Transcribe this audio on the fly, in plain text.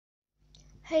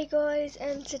Hey guys,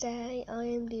 and today I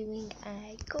am doing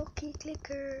a cookie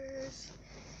clickers.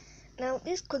 Now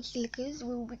this cookie clickers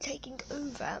will be taking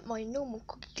over my normal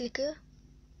cookie clicker.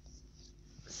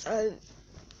 So,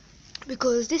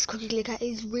 because this cookie clicker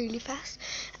is really fast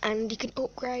and you can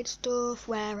upgrade stuff,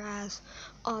 whereas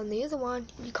on the other one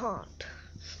you can't.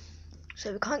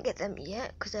 So we can't get them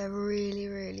yet because they're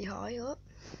really high up.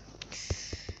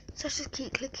 So let's just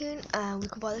keep clicking and we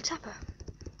can buy the tapper.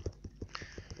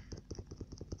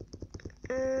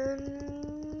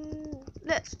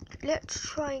 Let's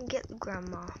try and get the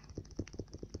grandma.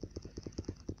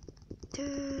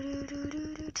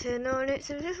 Turn on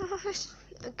it.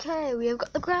 Okay, we have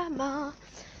got the grandma.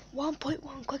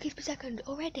 1.1 cookies per second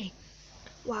already.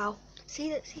 Wow. See,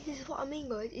 this is what I mean,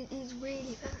 guys. It is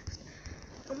really fast.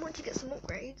 And once you get some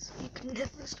upgrades, you can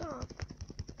never stop.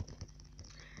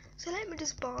 So let me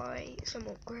just buy some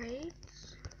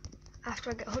upgrades after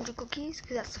I get 100 cookies,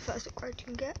 because that's the first upgrade you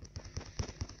can get.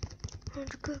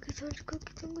 100 cookies, 100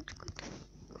 cookies, 100 cookies.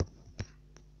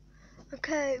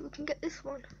 Okay, we can get this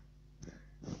one.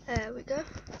 There we go.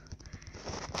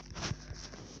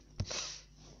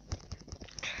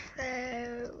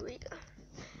 There we go.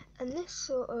 And this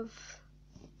sort of,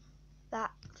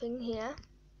 that thing here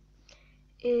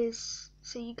is,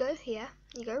 so you go here,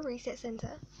 you go reset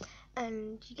center,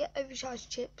 and you get overcharged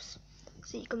chips,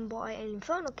 so you can buy an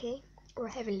infernal key or a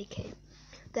heavenly key.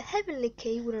 The heavenly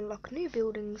key will unlock new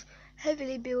buildings.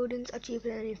 Heavenly buildings are cheaper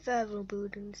than infernal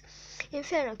buildings.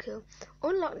 Infernal key.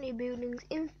 Unlock new buildings.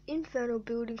 Infernal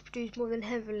buildings produce more than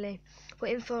heavenly, but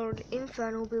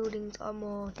infernal buildings are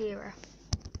more dearer.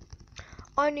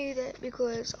 I knew that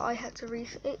because I had to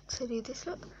reset it to do this.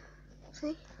 Look,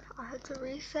 see, I had to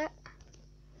reset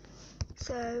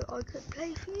so I could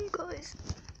play for you guys.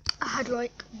 I had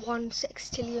like 1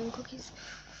 sextillion cookies.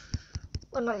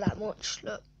 Well, not that much.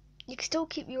 Look. You can still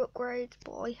keep your upgrades,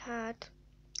 but I had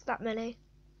that many.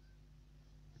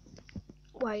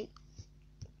 Wait.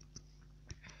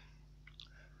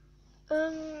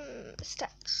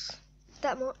 Stats.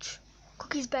 That much.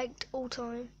 Cookies baked all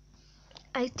time.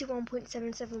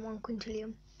 81.771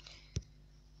 quintillion.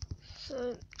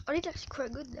 So, I did actually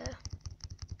quite good there.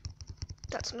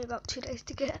 That took me about 2 days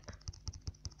to get.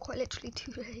 Quite literally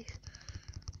 2 days.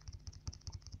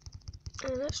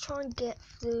 And let's try and get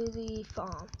through the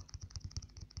farm.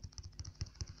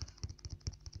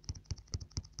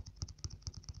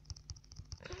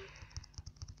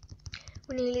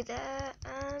 We're nearly there,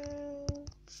 and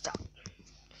stop.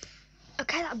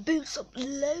 Okay, that boosts up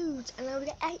loads, and now we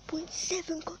get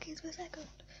 8.7 cookies per second.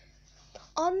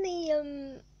 On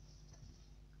the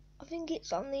I think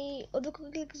it's on the other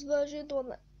cookie clickers version, the one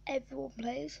that everyone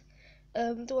plays,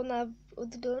 the one that I've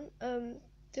already done,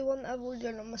 the one that I've already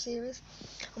done on my series,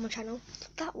 on my channel.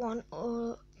 That one,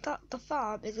 the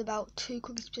farm is about 2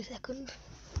 cookies per second,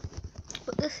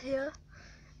 but this here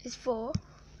is 4.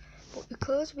 But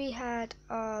because we had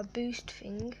our boost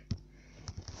thing,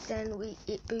 then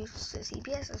it boosts the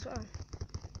CPS as well.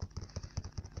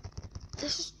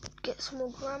 Let's just get some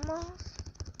more grandmas.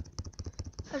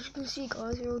 As you can see,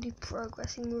 guys, we're already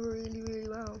progressing really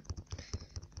well.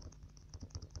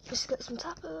 Let's get some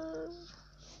tappers.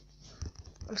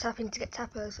 I'm tapping to get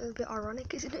tappers, so it's a bit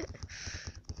ironic, isn't it?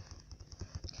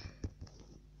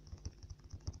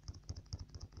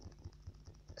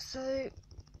 So,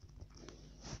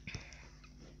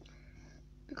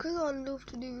 because I love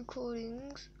to do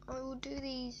recordings, I will do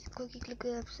these cookie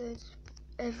clicker episodes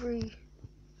every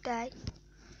day,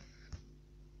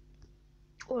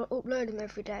 or upload them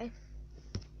every day.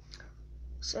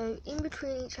 So in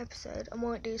between each episode, I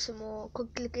might do some more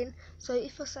cookie clicking. So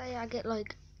if I say I get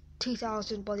like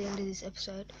 2,000 by the end of this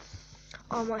episode,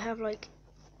 I might have like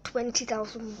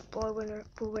 20,000 by when I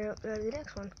upload the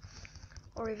next one,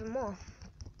 or even more.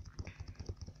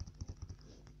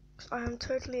 I am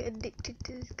totally addicted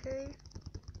to this game.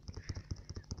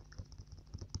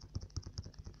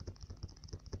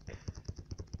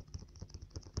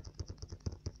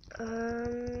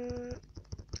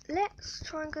 Let's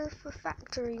try and go for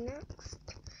factory next.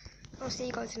 I'll see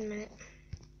you guys in a minute.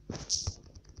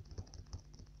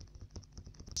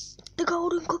 The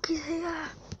golden cookie's here.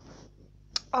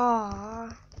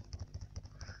 Ah.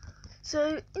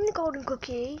 So in the golden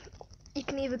cookie, you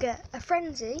can either get a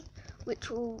frenzy, which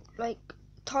will like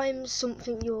times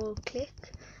something you'll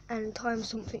click and times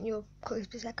something your cookies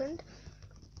per second.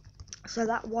 So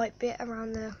that white bit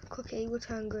around the cookie will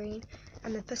turn green,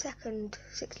 and the per second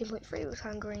 16.3 will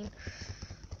turn green.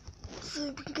 So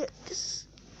we can get this,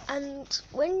 and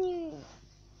when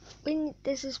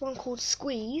there's this one called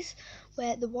squeeze,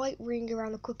 where the white ring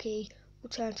around the cookie will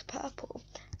turn to purple,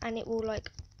 and it will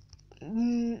like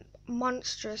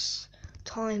monstrous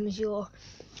times your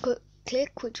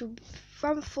click, which will,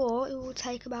 from 4, it will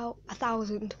take about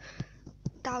 1,000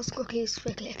 cookies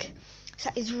per click. So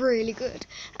that is really good.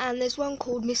 And there's one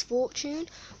called Misfortune,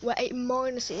 where it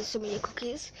minuses some of your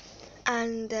cookies.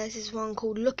 And there's this one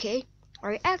called Lucky,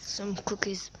 where it adds some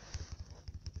cookies.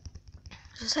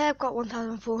 So say I've got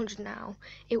 1,400 now,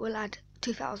 it will add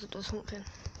 2,000 or something.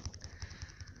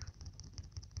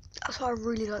 That's why I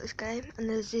really like this game. And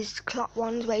there's these clock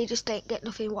ones where you just don't get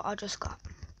nothing what I just got.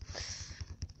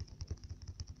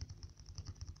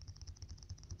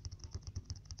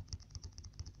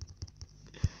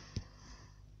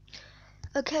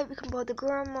 Okay, we can buy the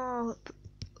grandma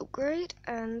upgrade,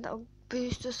 and that'll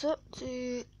boost us up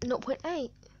to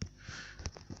 0.8.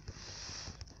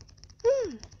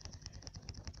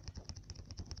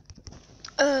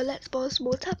 Let's buy some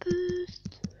more tappers.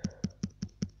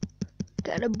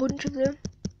 Getting a bunch of them.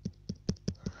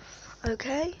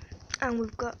 Okay, and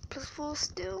we've got +4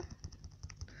 still.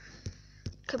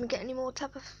 Can we get any more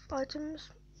tapper items?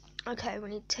 Okay, we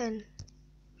need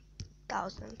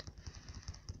 10,000.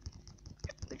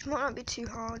 Which might not be too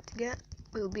hard to get,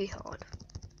 will be hard.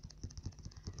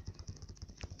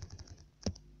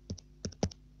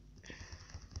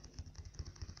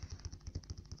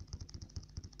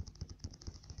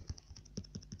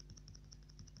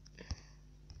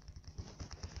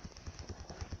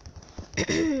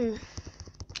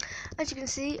 As you can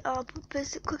see, our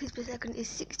cookies per second is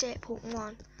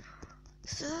 68.1.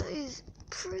 So that is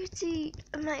pretty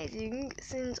amazing,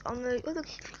 since on the other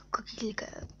cookie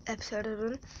clicker episode I've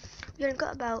done, we only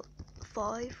got about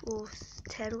 5 or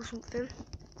 10 or something.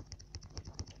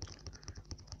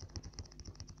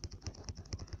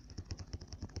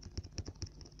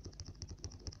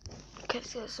 Okay,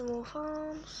 let's get some more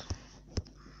farms.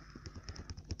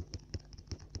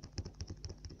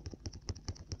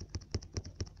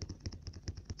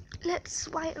 Let's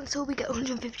wait until we get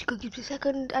 150 cookies per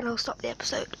second and I'll stop the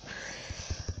episode.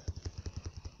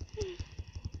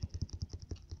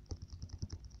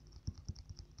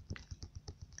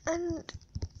 And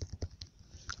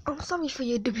I'm sorry for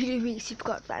your WWE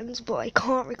Supercard fans, but I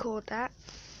can't record that.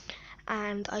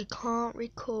 And I can't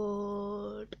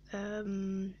record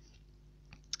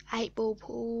 8-ball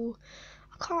pool.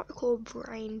 I can't record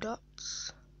brain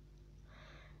dots.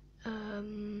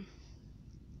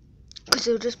 Because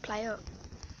it'll just play up.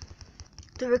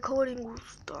 The recording will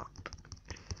stop.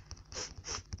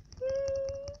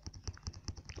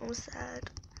 I'm sad.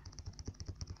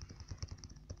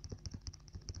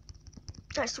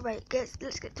 Let's wait.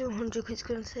 Let's get to 100 because it's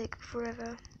gonna take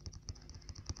forever.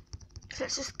 So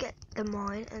let's just get the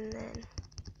mine and then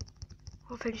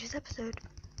we'll finish this episode.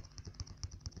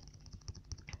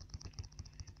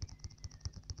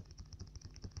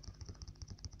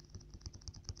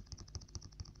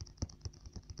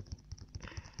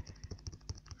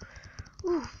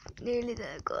 Ooh, nearly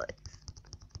there, guys.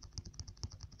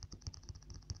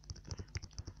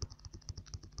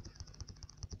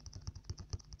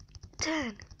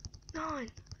 Ten, 9,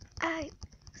 8,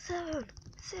 7,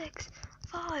 6,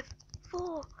 5,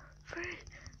 4, 3,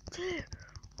 2,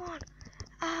 1,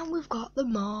 and we've got the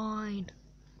mine.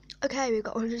 Okay, we've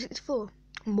got 164,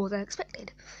 more than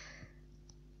expected.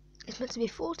 It's meant to be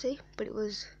 40, but it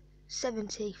was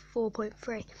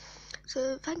 74.3.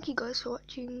 So thank you guys for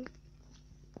watching,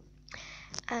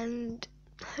 and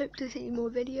hope to see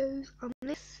more videos on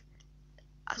this.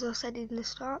 As I said in the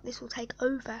start, this will take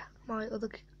over my other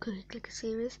cookie clicker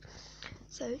series.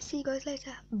 So see you guys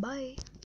later. Bye.